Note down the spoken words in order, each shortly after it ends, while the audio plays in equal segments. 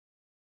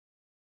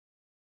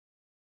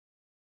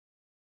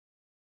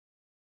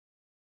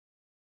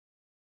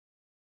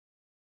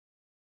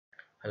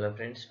Hello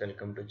friends,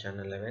 welcome to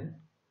channel 11.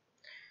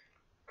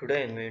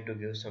 Today I'm going to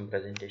give some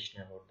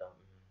presentation about the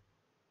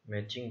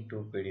matching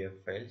two PDF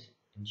files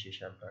in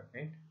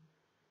C#.NET.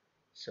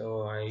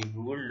 So I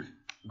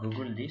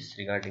googled this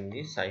regarding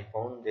this. I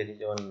found there is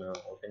one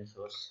open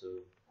source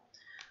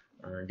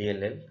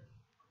DLL.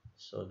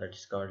 So that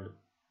is called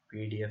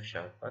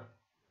PDFSharper.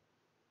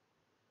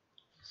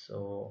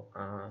 So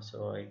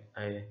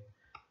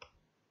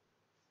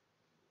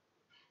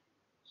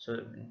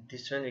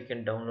this one you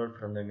can download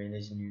from the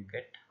managing you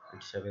get.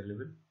 It's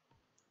available.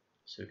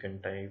 So you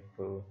can type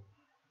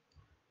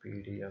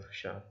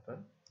PDFSharper.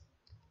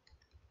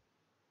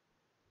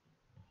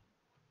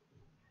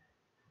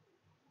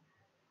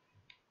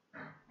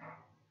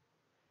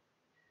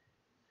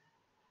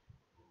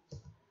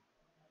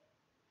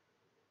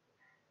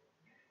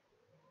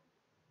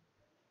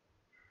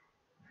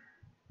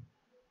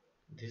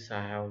 This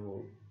I have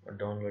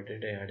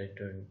downloaded. I added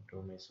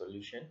to my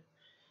solution.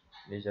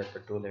 These are the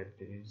two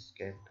libraries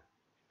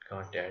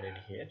got added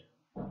here.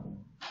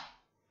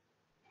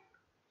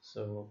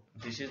 So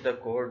this is the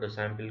code, the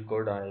sample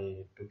code.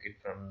 I took it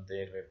from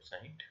their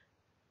website.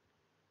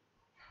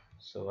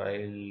 So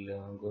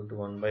I'll go to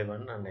one by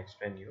one and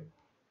explain you.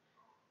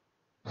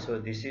 So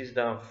this is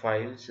the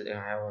files I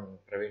have on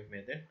private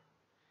method.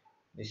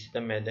 This is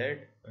the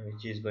method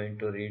which is going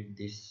to read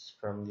this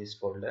from this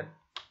folder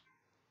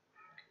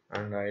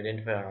and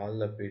identify all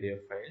the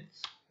PDF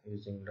files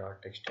using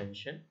dot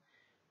extension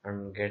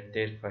and get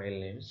their file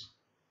names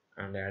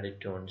and add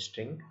it to one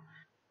string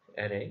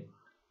array,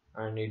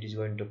 and it is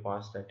going to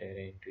pass that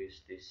array to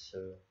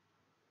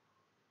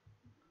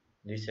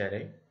this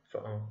array.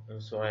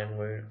 So I am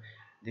going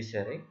this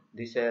array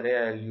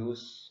I'll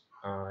use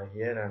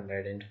here and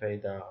identify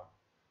the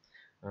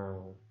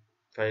uh,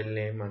 file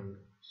name, and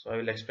so I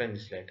will explain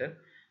this later.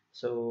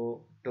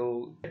 So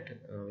to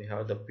get we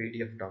have the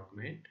PDF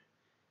document.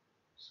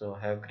 So I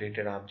have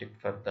created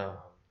object for the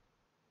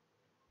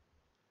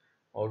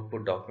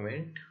output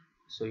document.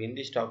 So in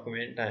this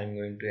document I am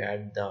going to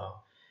add the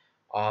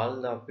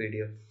all the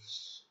PDF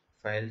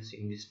files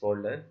in this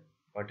folder.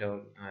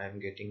 Whatever I am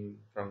getting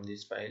from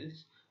these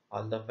files,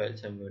 all the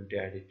files I am going to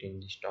add it in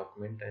this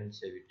document and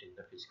save it in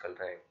the physical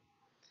drive.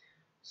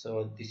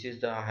 So this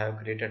is the I have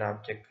created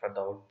object for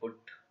the output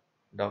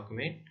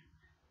document,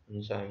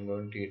 and so I am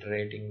going to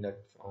iterating that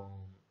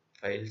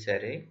files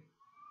array.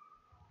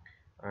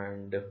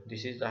 And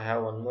this is I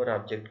have one more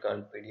object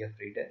called PDF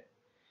reader.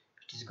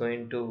 It is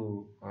going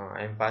to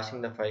I am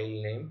passing the file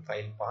name,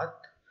 file path,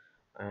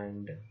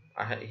 and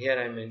here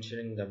I am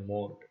mentioning the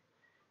mode.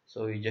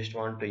 So we just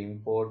want to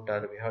import,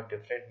 or we have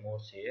different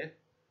modes here,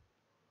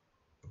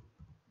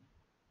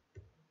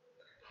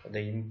 the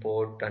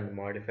import and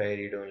modify,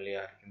 read only,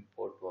 or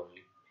import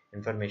only,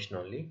 information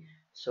only.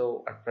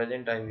 So at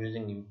present I am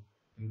using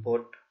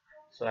import,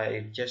 so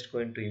I just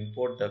going to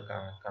import the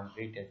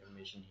complete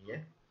information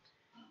here.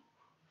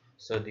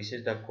 So this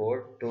is the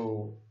code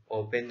to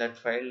open that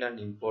file and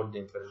import the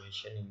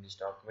information in this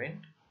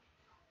document.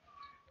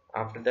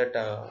 After that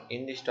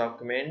in this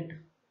document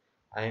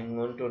I am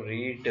going to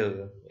read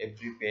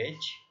every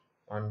page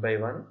one by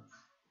one.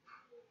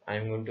 I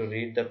am going to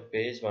read the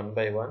page one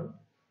by one,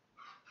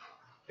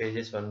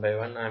 pages one by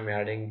one. I am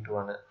adding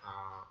to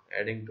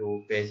adding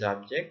to page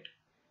object.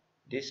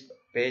 This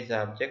page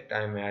object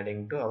I am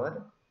adding to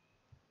our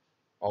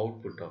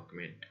output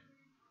document.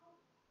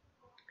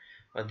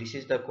 This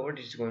is the code.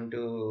 It's going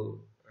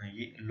to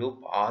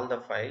loop all the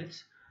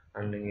files,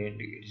 and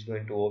it is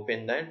going to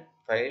open that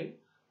file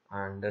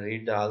and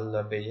read all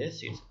the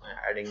pages. It's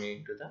adding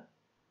it to the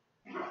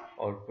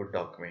output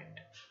document.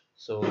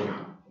 So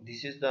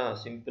this is the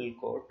simple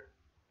code,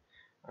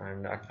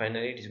 and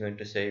finally it is going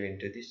to save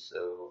into this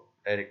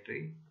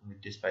directory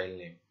with this file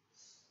name.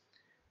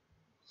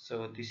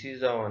 So this is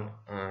the one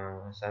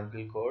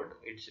sample code.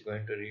 It's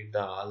going to read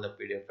all the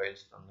PDF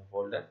files from the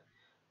folder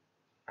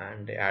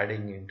and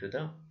adding into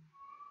the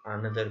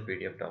another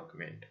PDF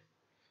document.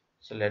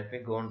 So let me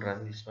go and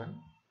run this one.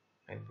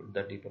 I put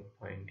the debug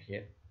point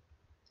here,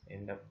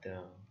 end of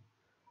the.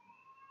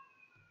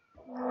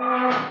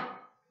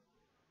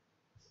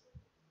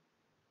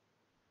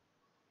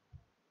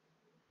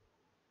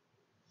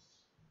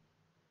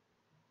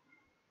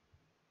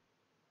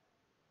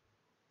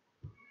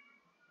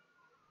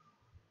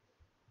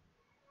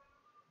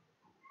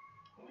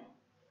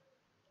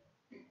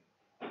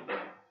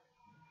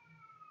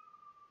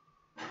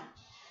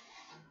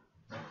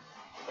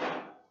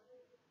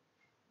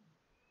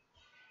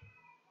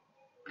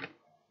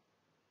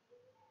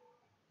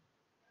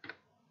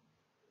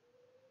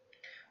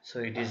 So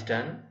it is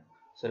done.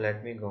 So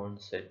let me go and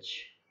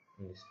search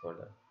in this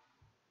folder.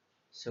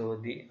 So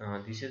the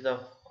this is the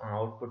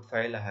output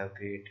file I have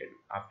created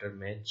after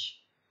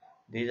match.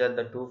 These are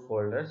the two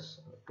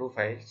folders, two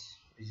files.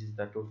 This is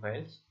the two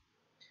files.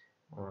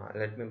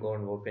 Let me go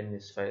and open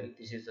this file.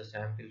 This is the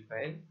sample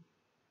file.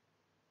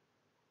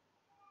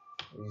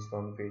 This is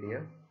one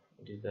PDF.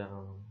 It is the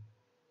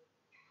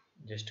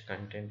just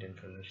content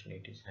information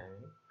it is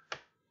having.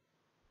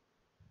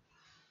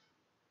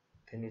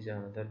 Then is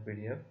another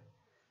PDF.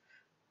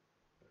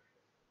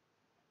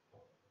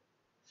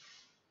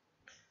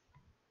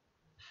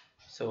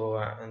 So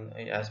and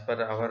as per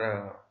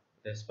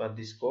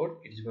this code,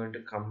 it is going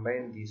to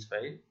combine these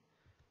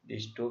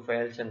two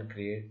files and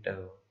create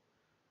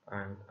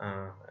and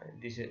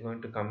this is going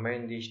to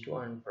combine these two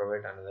and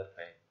provide another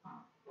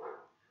file.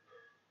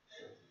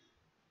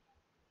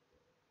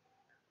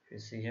 If you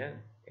see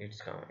here,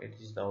 it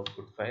is the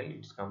output file.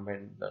 It's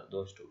combined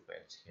those two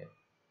files here.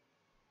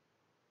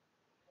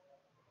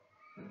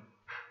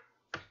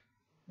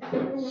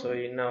 So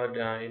in our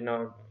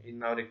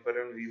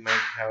requirement, we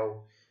might have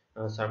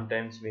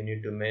sometimes we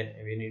need to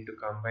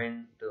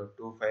combine the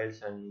two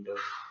files, and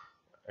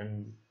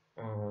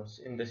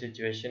in the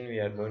situation we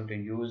are going to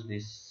use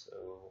this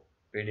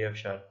PDF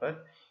Sharper.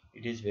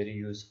 It is very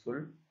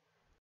useful.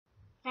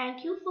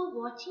 Thank you for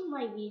watching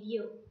my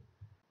video.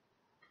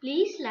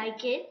 Please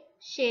like it,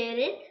 share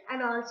it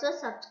and also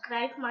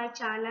subscribe my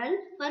channel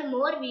for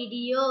more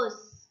videos.